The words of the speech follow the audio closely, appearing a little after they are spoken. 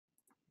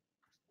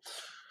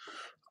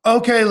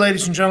Okay,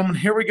 ladies and gentlemen,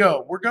 here we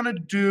go. We're going to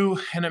do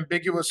an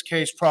ambiguous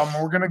case problem.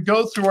 We're going to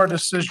go through our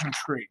decision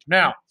tree.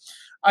 Now,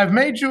 I've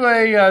made you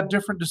a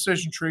different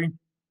decision tree,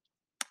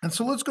 and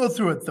so let's go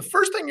through it. The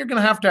first thing you're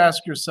going to have to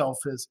ask yourself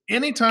is,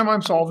 anytime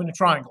I'm solving a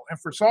triangle, and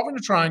for solving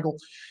a triangle,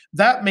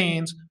 that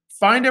means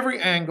find every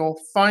angle,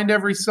 find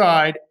every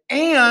side,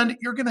 and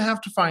you're going to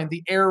have to find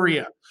the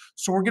area.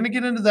 So we're going to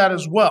get into that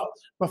as well.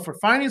 But for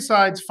finding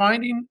sides,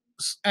 finding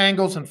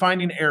angles, and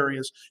finding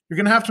areas, you're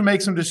going to have to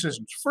make some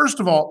decisions.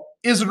 First of all,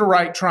 is it a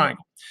right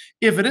triangle?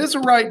 If it is a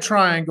right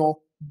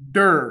triangle,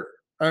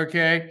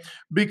 okay?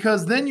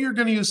 Because then you're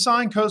going to use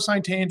sine,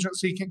 cosine, tangent,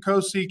 secant,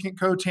 cosecant,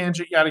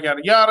 cotangent, yada,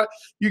 yada, yada.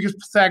 You use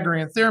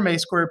Pythagorean theorem, a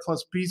squared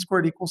plus b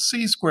squared equals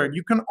c squared.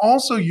 You can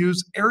also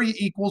use area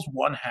equals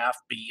 1/2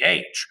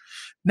 bh.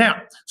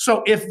 Now,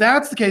 so if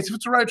that's the case, if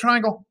it's a right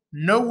triangle,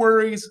 no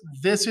worries.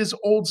 This is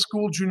old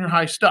school junior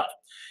high stuff.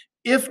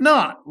 If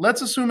not,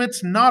 let's assume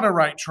it's not a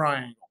right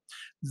triangle.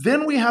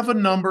 Then we have a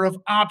number of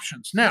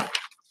options. Now,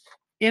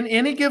 in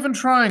any given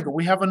triangle,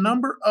 we have a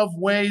number of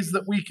ways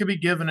that we could be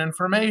given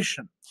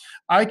information.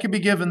 I could be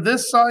given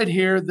this side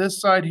here, and this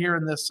side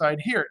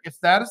here. If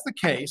that is the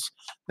case,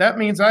 that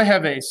means I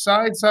have a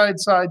side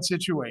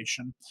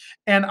situation,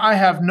 and I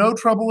have no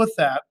trouble with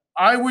that.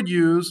 I would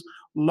use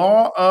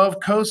law of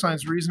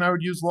cosines. The reason I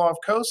would use law of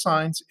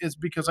cosines is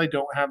because I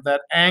don't have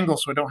that angle,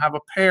 so I don't have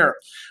a pair.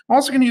 I'm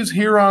also going to use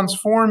Heron's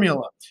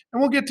formula,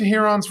 and we'll get to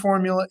Heron's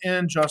formula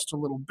in just a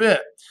little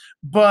bit.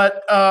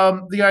 But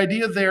the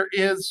idea there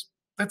is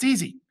that's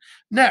easy.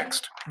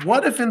 Next,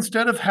 what if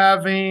instead of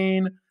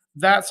having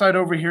that side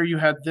over here, you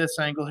had this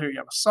angle here? You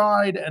have a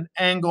side, an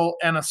angle,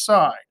 and a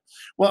side.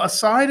 Well, a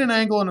side, an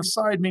angle, and a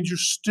side means you're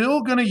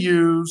still going to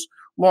use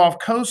law of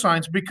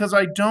cosines because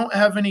I don't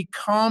have any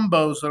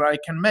combos that I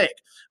can make.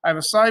 I have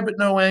a side but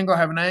no angle. I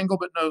have an angle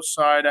but no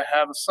side. I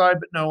have a side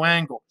but no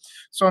angle.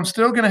 So I'm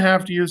still going to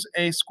have to use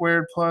a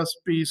squared plus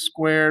b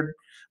squared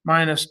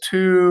minus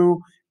 2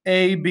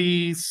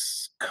 AB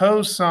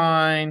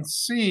cosine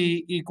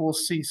C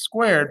equals C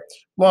squared.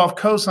 Law of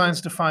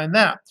cosines define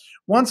that.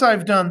 Once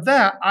I've done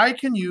that, I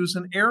can use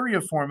an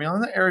area formula,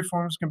 and the area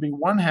formula is going to be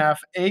 1/2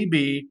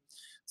 AB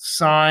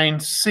sine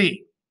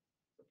C.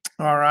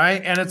 All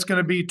right, and it's going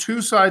to be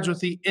two sides with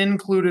the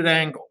included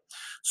angle.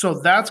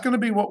 So that's going to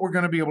be what we're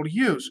going to be able to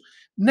use.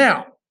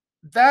 Now,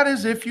 that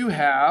is if you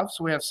have,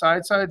 so we have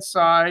side,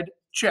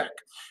 check.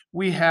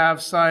 We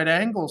have side,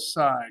 angle,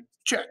 side,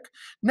 check.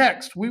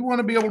 Next, we want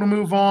to be able to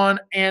move on,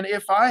 and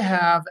if I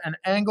have an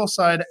angle,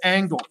 side,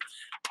 angle.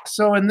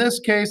 So in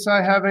this case,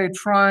 I have a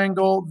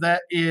triangle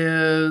that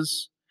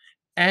is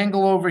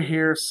angle over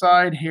here,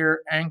 side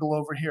here, angle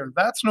over here.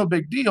 That's no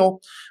big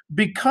deal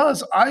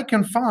because I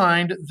can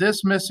find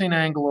this missing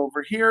angle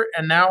over here,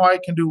 and now I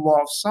can do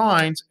law of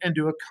sines and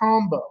do a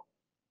combo.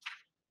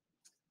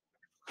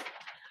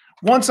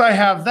 Once I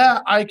have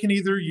that, I can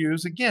either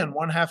use, again,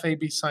 1/2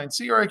 AB sine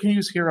C, or I can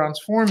use Heron's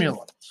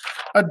formula.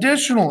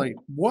 Additionally,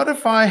 what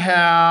if I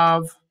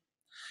have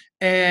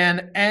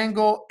an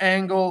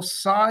angle,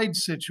 side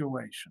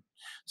situation?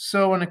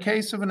 So in the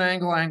case of an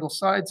angle,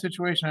 side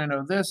situation, I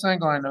know this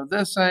angle, I know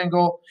this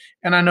angle,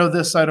 and I know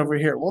this side over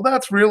here. Well,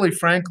 that's really,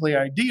 frankly,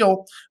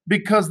 ideal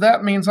because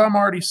that means I'm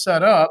already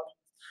set up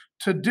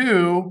to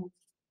do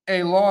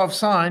a law of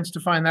sines to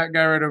find that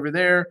guy right over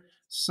there.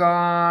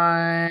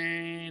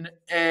 Sine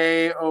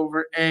A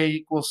over A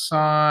equals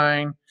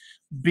sine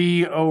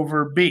B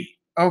over B.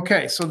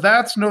 Okay, so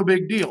that's no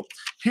big deal.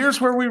 Here's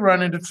where we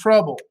run into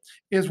trouble,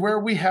 is where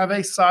we have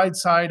a side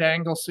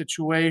angle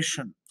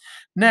situation.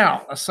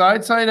 Now, a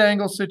side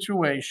angle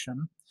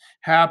situation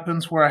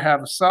happens where I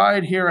have a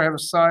side here, I have a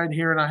side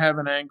here, and I have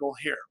an angle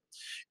here.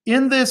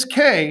 In this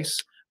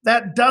case,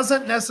 that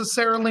doesn't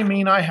necessarily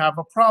mean I have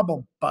a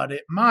problem, but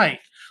it might.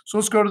 So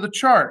let's go to the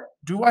chart.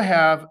 Do I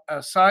have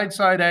a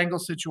side angle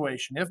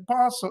situation? If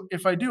possible,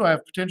 if I do, I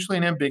have potentially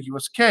an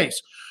ambiguous case.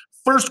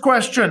 First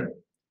question,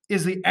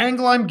 is the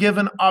angle I'm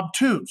given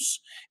obtuse?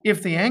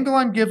 If the angle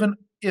I'm given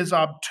is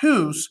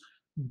obtuse,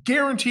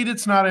 guaranteed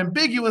it's not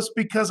ambiguous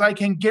because I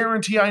can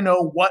guarantee I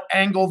know what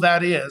angle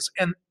that is,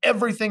 and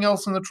everything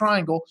else in the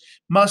triangle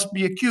must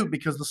be acute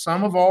because the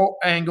sum of all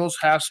angles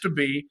has to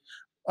be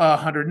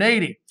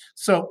 180.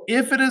 So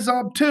if it is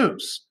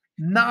obtuse,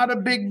 not a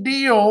big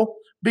deal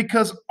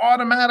because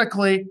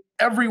automatically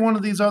every one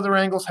of these other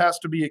angles has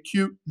to be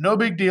acute. No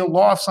big deal.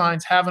 Law of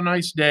sines, have a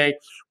nice day.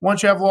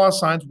 Once you have law of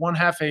sines,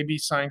 1/2 AB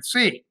sine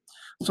C.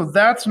 So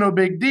that's no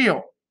big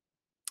deal.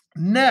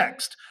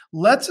 Next,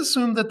 let's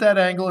assume that that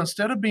angle,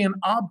 instead of being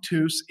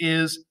obtuse,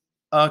 is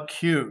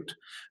acute.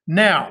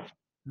 Now,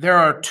 there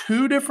are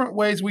two different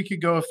ways we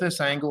could go if this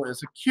angle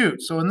is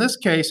acute. So in this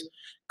case,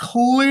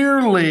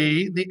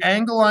 clearly the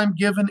angle I'm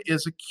given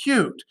is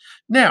acute.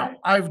 Now,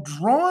 I've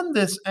drawn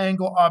this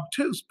angle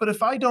obtuse, but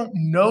if I don't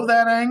know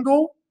that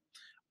angle,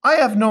 I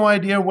have no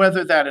idea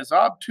whether that is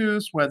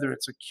obtuse, whether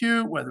it's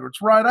acute, whether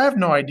it's right. I have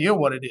no idea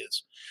what it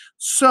is.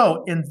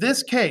 So in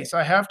this case,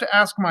 I have to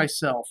ask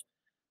myself,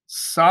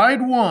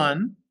 side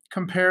 1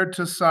 compared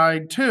to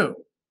side 2,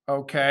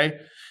 okay?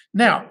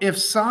 Now, if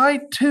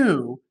side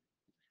 2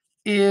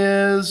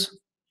 is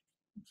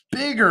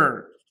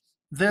bigger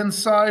than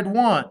side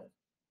 1,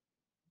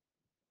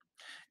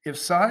 if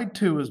side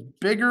 2 is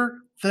bigger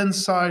than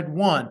side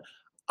 1,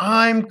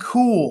 I'm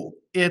cool.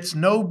 It's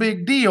no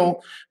big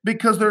deal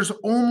because there's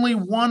only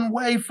one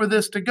way for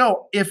this to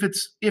go.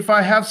 If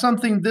I have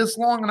something this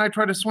long and I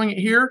try to swing it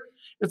here,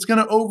 it's going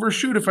to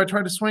overshoot. If I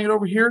try to swing it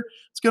over here,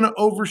 it's going to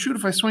overshoot.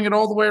 If I swing it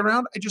all the way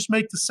around, I just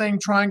make the same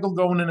triangle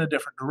going in a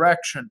different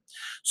direction.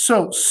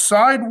 So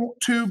side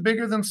 2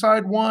 bigger than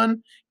side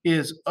 1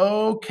 is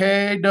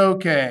okay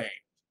doke.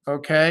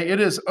 Okay,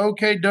 it is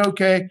okay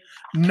doke.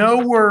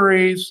 No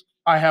worries.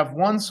 I have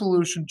one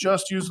solution.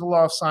 Just use the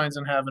law of sines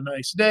and have a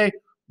nice day.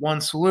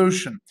 One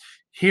solution.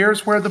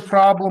 Here's where the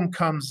problem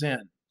comes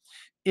in.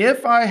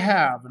 If I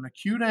have an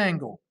acute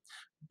angle,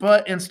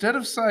 but instead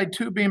of side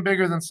 2 being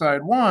bigger than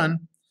side 1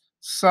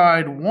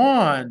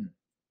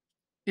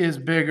 is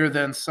bigger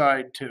than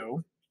side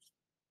 2,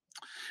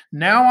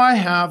 now I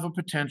have a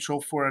potential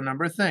for a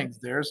number of things.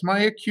 There's my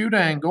acute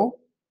angle,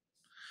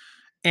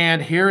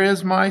 and here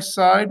is my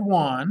side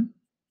 1.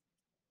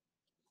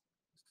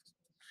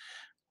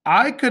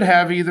 I could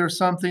have either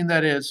something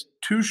that is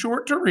too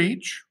short to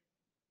reach,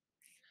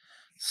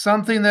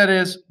 something that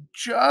is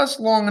just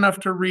long enough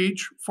to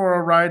reach for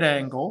a right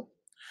angle,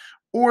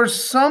 or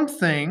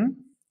something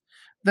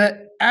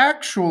that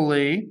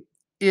actually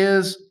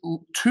is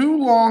too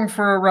long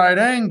for a right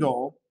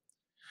angle,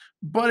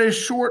 but is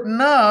short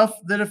enough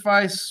that if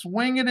I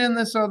swing it in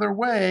this other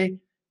way,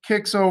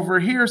 kicks over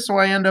here, so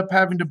I end up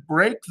having to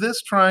break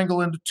this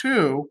triangle into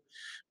two,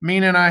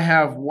 meaning I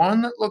have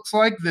one that looks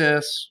like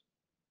this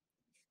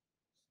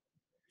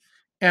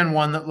and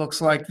one that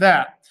looks like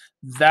that.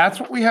 That's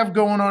what we have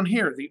going on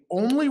here. The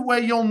only way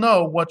you'll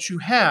know what you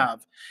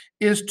have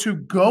is to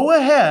go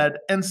ahead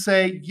and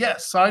say,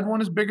 yes, side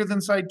 1 is bigger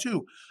than side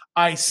 2.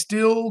 I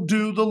still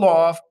do the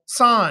law of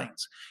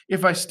sines.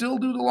 If I still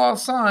do the law of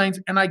sines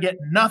and I get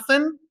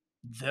nothing,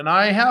 then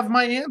I have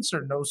my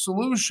answer, no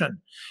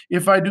solution.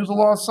 If I do the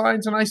law of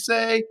sines and I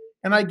say,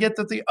 and I get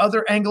that the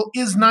other angle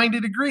is 90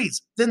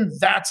 degrees, then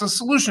that's a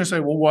solution. I say,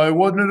 well, why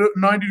wasn't it a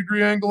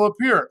 90-degree angle up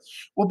here?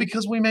 Well,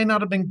 because we may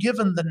not have been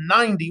given the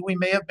 90, we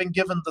may have been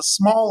given the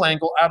small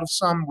angle out of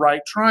some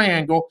right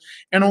triangle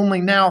and only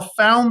now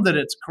found that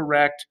it's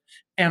correct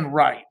and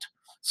right.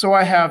 So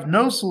I have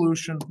no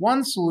solution,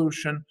 one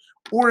solution,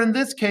 or in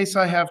this case,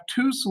 I have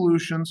two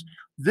solutions.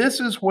 This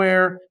is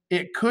where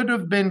it could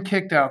have been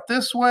kicked out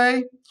this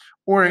way,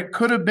 or it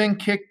could have been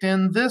kicked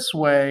in this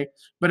way.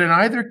 But in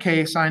either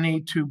case, I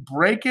need to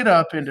break it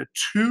up into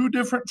two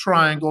different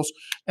triangles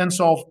and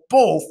solve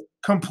both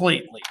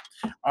completely.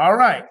 All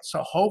right,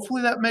 so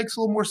hopefully that makes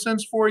a little more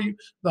sense for you.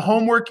 The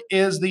homework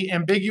is the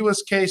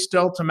ambiguous case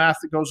delta math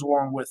that goes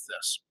along with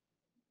this.